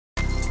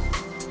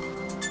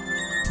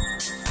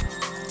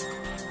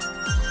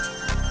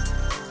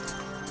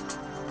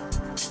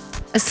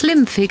A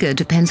slim figure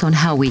depends on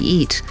how we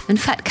eat, and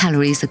fat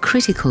calories are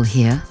critical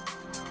here.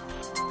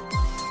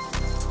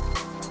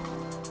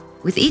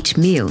 With each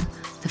meal,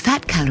 the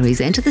fat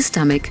calories enter the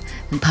stomach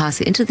and pass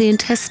into the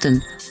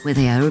intestine, where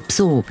they are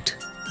absorbed.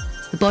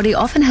 The body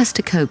often has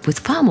to cope with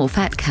far more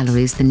fat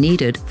calories than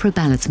needed for a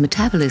balanced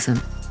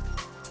metabolism.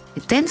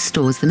 It then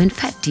stores them in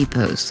fat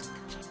depots,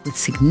 with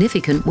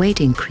significant weight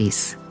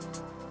increase.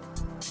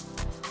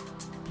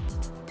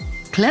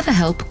 Clever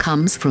help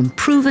comes from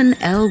proven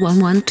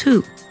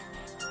L112.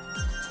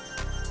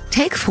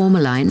 Take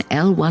formoline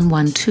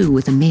L112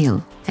 with a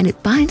meal, and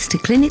it binds to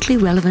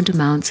clinically relevant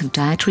amounts of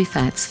dietary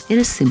fats in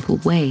a simple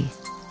way.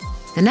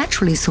 The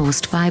naturally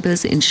sourced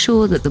fibers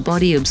ensure that the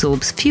body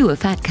absorbs fewer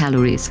fat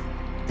calories.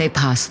 They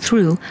pass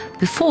through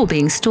before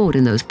being stored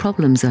in those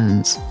problem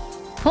zones.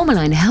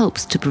 Formoline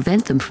helps to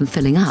prevent them from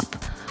filling up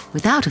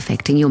without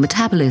affecting your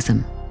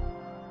metabolism.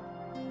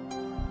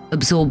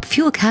 Absorb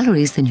fewer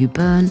calories than you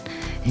burn,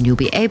 and you'll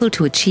be able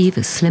to achieve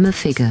a slimmer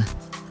figure.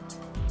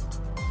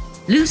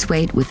 Lose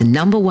weight with the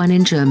 #1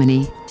 in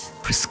Germany,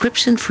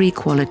 prescription-free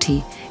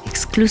quality,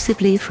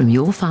 exclusively from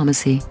your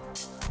pharmacy.